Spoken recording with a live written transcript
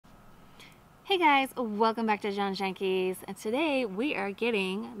Hey guys, welcome back to John Shanky's, and today we are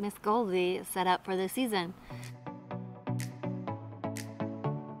getting Miss Goldie set up for the season.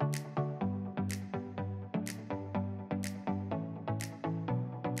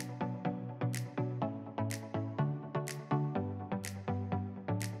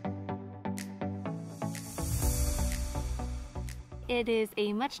 It is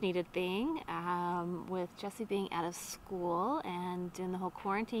a much needed thing with Jesse being out of school and doing the whole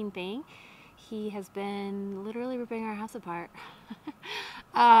quarantine thing. He has been literally ripping our house apart.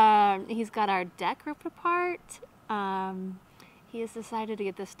 He's got our deck ripped apart. He has decided to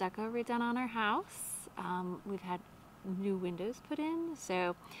get the stucco redone on our house. We've had new windows put in.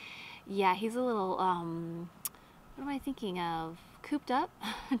 So yeah, he's a little, what am I thinking of? Cooped up,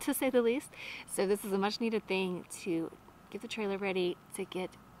 to say the least. So this is a much needed thing to get the trailer ready to get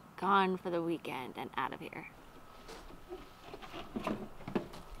gone for the weekend and out of here.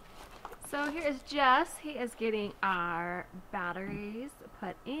 So here's Jess. He is getting our batteries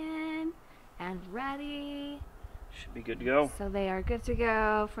put in and ready. Should be good to go. So they are good to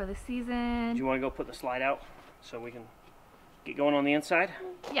go for the season. Do you want to go put the slide out so we can get going on the inside?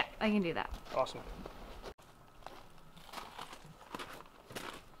 Yeah, I can do that. Awesome.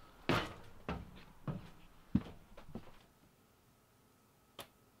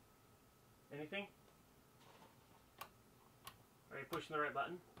 Anything? Are you pushing the right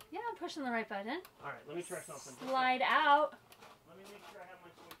button? Yeah, I'm pushing the right button. Alright, let me try something. Slide out. Let me make sure I have my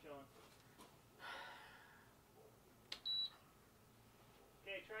switch on.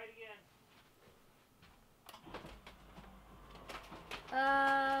 Okay, try it again.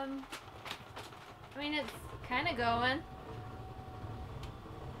 I mean, it's kind of going.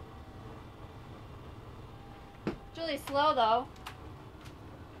 It's really slow though.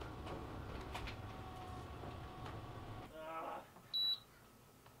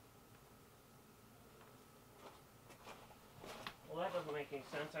 Well, that doesn't make any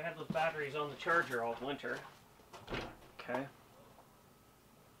sense. I had those batteries on the charger all winter. Okay.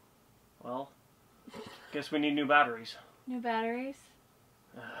 Well, guess we need new batteries. New batteries?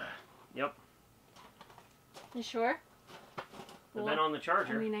 Yep. You sure? They've been on the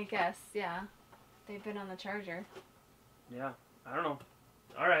charger. I mean, I guess, yeah. They've been on the charger. Yeah, I don't know.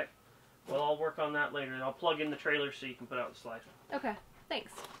 Alright. Well, I'll work on that later. I'll plug in the trailer so you can put out the slide. Okay,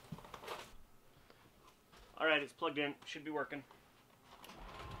 thanks. Alright, it's plugged in. Should be working.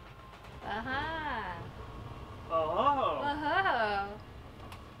 Aha! Oh! Whoa!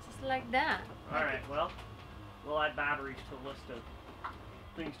 Just like that. Alright, well, we'll add batteries to the list of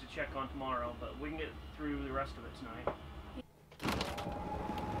things to check on tomorrow, but we can get through the rest of it tonight.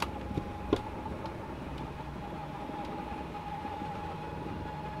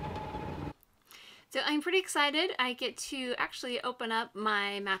 So I'm pretty excited. I get to actually open up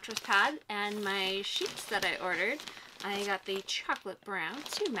my mattress pad and my sheets that I ordered. I got the chocolate brown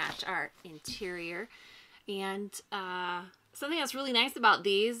to match our interior. And something that's really nice about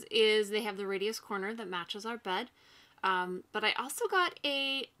these is they have the radius corner that matches our bed. But I also got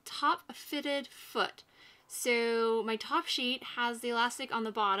a top fitted foot. So my top sheet has the elastic on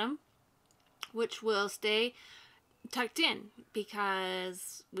the bottom, which will stay tucked in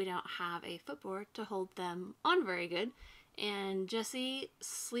because we don't have a footboard to hold them on very good, and Jesse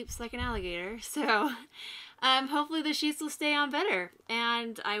sleeps like an alligator, so hopefully the sheets will stay on better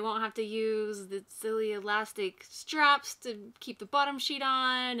and I won't have to use the silly elastic straps to keep the bottom sheet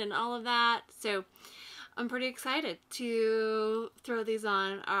on and all of that. So I'm pretty excited to throw these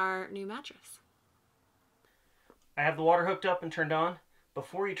on our new mattress. I have the water hooked up and turned on.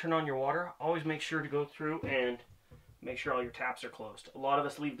 Before you turn on your water, always make sure to go through and make sure all your taps are closed. A lot of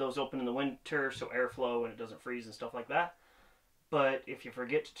us leave those open in the winter so airflow and it doesn't freeze and stuff like that. But if you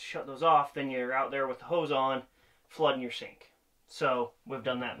forget to shut those off, then you're out there with the hose on, flooding your sink. So we've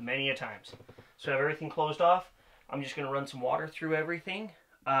done that many a times. So I have everything closed off. I'm just going to run some water through everything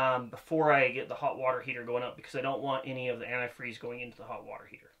before I get the hot water heater going up, because I don't want any of the antifreeze going into the hot water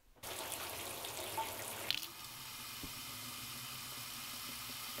heater.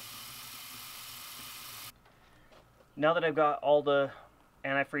 Now that I've got all the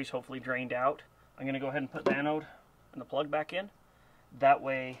antifreeze hopefully drained out, I'm going to go ahead and put the anode and the plug back in. That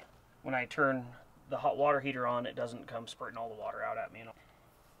way, when I turn the hot water heater on, it doesn't come spurting all the water out at me.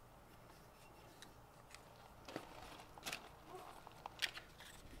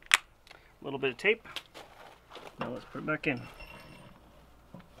 A little bit of tape. Now let's put it back in.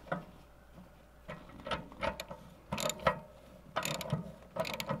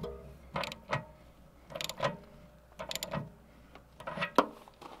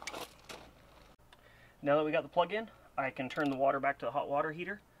 Now that we got the plug in, I can turn the water back to the hot water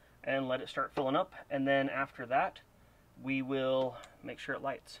heater. and let it start filling up, and then after that we will make sure it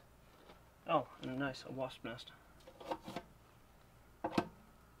lights. Oh, and nice, a wasp nest.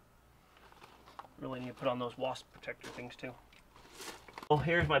 Really need to put on those wasp protector things too. Well,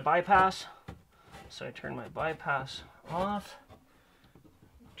 here's my bypass. So I turn my bypass off,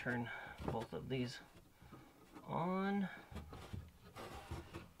 turn both of these on,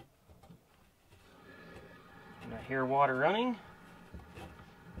 and I hear water running.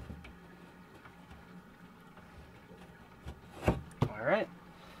 All right,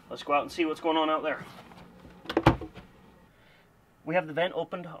 let's go out and see what's going on out there. We have the vent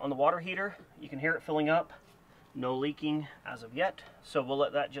opened on the water heater. You can hear it filling up. No leaking as of yet, so we'll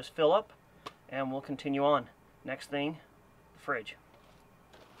let that just fill up and we'll continue on. Next thing, the fridge.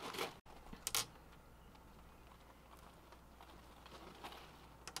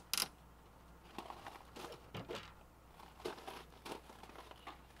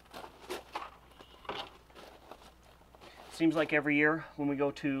 Seems like every year when we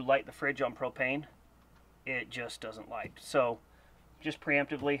go to light the fridge on propane, it just doesn't light. So just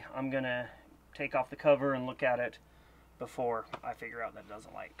preemptively, I'm gonna take off the cover and look at it before I figure out that it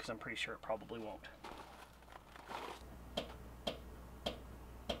doesn't light, because I'm pretty sure it probably won't.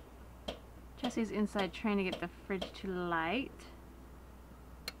 Jesse's inside trying to get the fridge to light,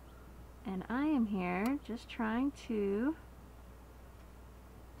 and I am here just trying to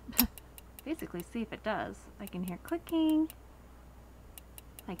basically see if it does. I can hear clicking,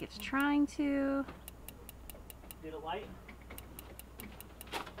 like it's trying to. Did it light?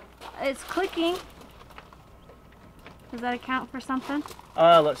 It's clicking. Does that account for something?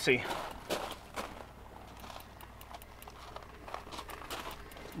 Let's see.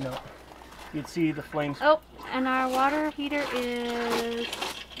 No. You'd see the flames. Oh, and our water heater is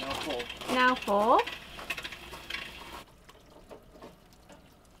Now full. now full.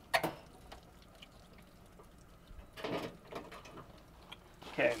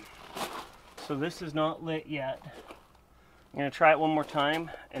 Okay. So this is not lit yet. I'm going to try it one more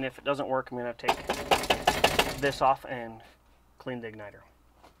time, and if it doesn't work, I'm going to take this off and clean the igniter.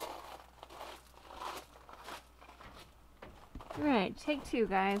 All right, take two,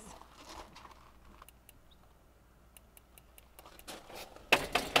 guys.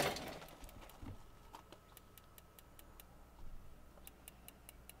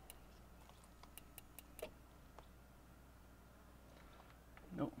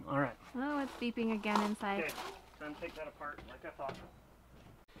 Nope. All right. Oh, it's beeping again inside. Okay. Time to take that apart like I thought.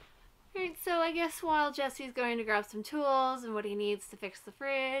 Alright, so I guess while Jesse's going to grab some tools and what he needs to fix the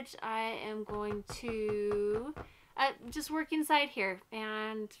fridge, I am going to just work inside here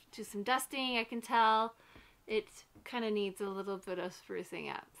and do some dusting. I can tell it kind of needs a little bit of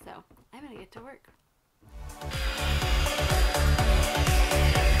sprucing up, so I'm going to get to work.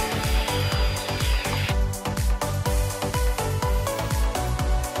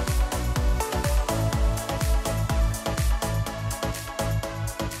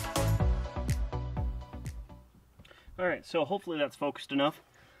 Alright, so hopefully that's focused enough,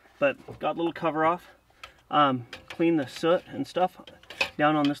 but got a little cover off. Clean the soot and stuff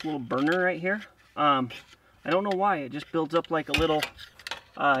down on this little burner right here. I don't know why, it just builds up like a little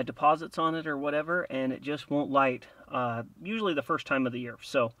deposits on it or whatever, and it just won't light, usually the first time of the year.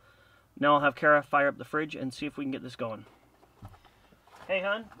 So now I'll have Kara fire up the fridge and see if we can get this going. Hey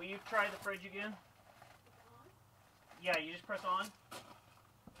hon, will you try the fridge again? Yeah, you just press on.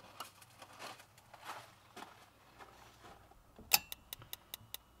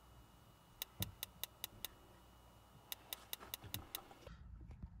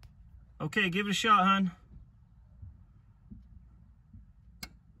 Okay, give it a shot, hon.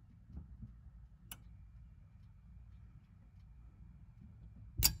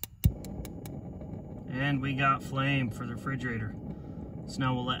 And we got flame for the refrigerator. So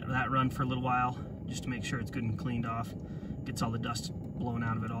now we'll let that run for a little while just to make sure it's good and cleaned off. Gets all the dust blown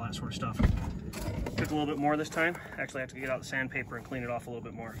out of it, all that sort of stuff. Took a little bit more this time. Actually, I have to get out the sandpaper and clean it off a little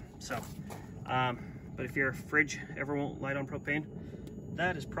bit more. So, but if your fridge ever won't light on propane,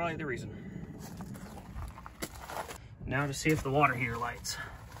 that is probably the reason. Now to see if the water heater lights.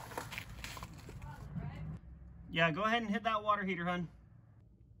 Yeah, go ahead and hit that water heater, hun.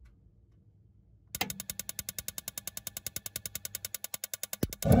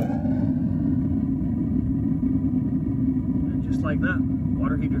 And just like that,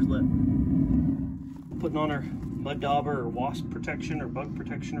 water heater's lit. Putting on our mud dauber or wasp protection or bug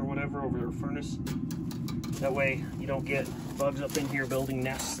protection or whatever over our furnace. That way you don't get bugs up in here building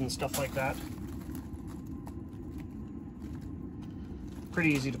nests and stuff like that.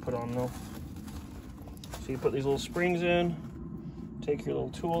 Pretty easy to put on though. So you put these little springs in, Take your little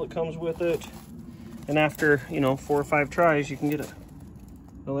tool that comes with it, and after, you know, 4 or 5 tries, you can get it.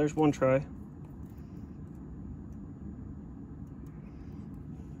 Well, there's one try.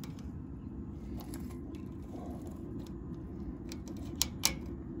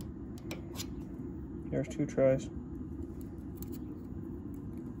 There's 2 tries.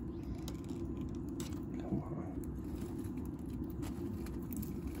 Come on.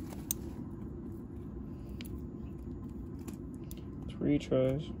 3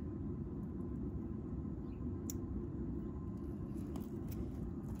 tries.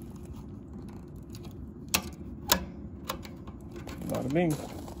 Bada bing.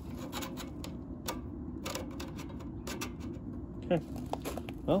 Okay.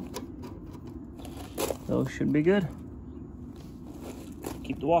 Well, those should be good.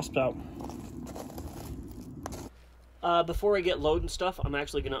 Keep the wasps out. Before I get loading stuff, I'm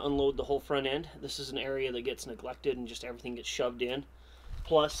actually going to unload the whole front end. This is an area that gets neglected and just everything gets shoved in.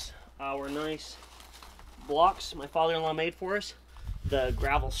 Plus, our nice blocks my father-in-law made for us, the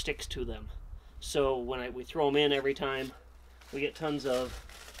gravel sticks to them. So when we throw them in every time, we get tons of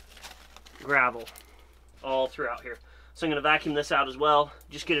gravel all throughout here. So I'm going to vacuum this out as well,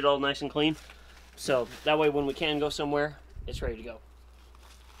 just get it all nice and clean. So that way when we can go somewhere, it's ready to go.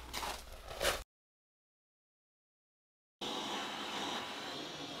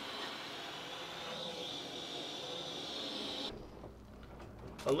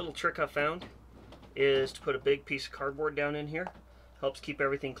 A little trick I found is to put a big piece of cardboard down in here. Helps keep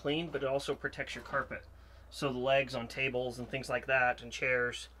everything clean, but it also protects your carpet. So the legs on tables and things like that and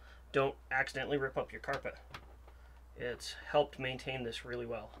chairs don't accidentally rip up your carpet. It's helped maintain this really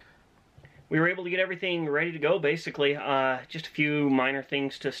well. We were able to get everything ready to go, basically. Just a few minor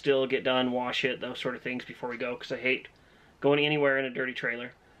things to still get done, wash it, those sort of things before we go, because I hate going anywhere in a dirty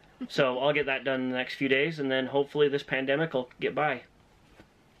trailer. So I'll get that done in the next few days, and then hopefully this pandemic will get by.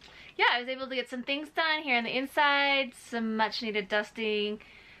 Yeah, I was able to get some things done here on the inside, some much needed dusting.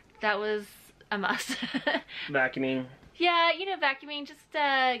 That was a must. Vacuuming. Yeah, you know, vacuuming, just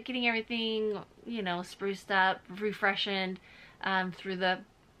getting everything, you know, spruced up, refreshened through the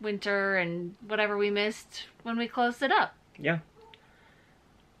winter and whatever we missed when we closed it up. Yeah.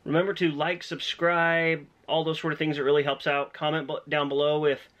 Remember to like, subscribe, all those sort of things. It really helps out. Comment down below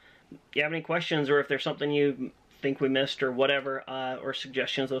if you have any questions or if there's something you think we missed or whatever, or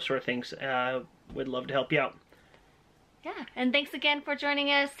suggestions, those sort of things. We'd love to help you out. Yeah, and thanks again for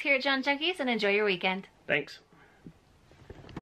joining us here at Junk Junkies, and enjoy your weekend. Thanks.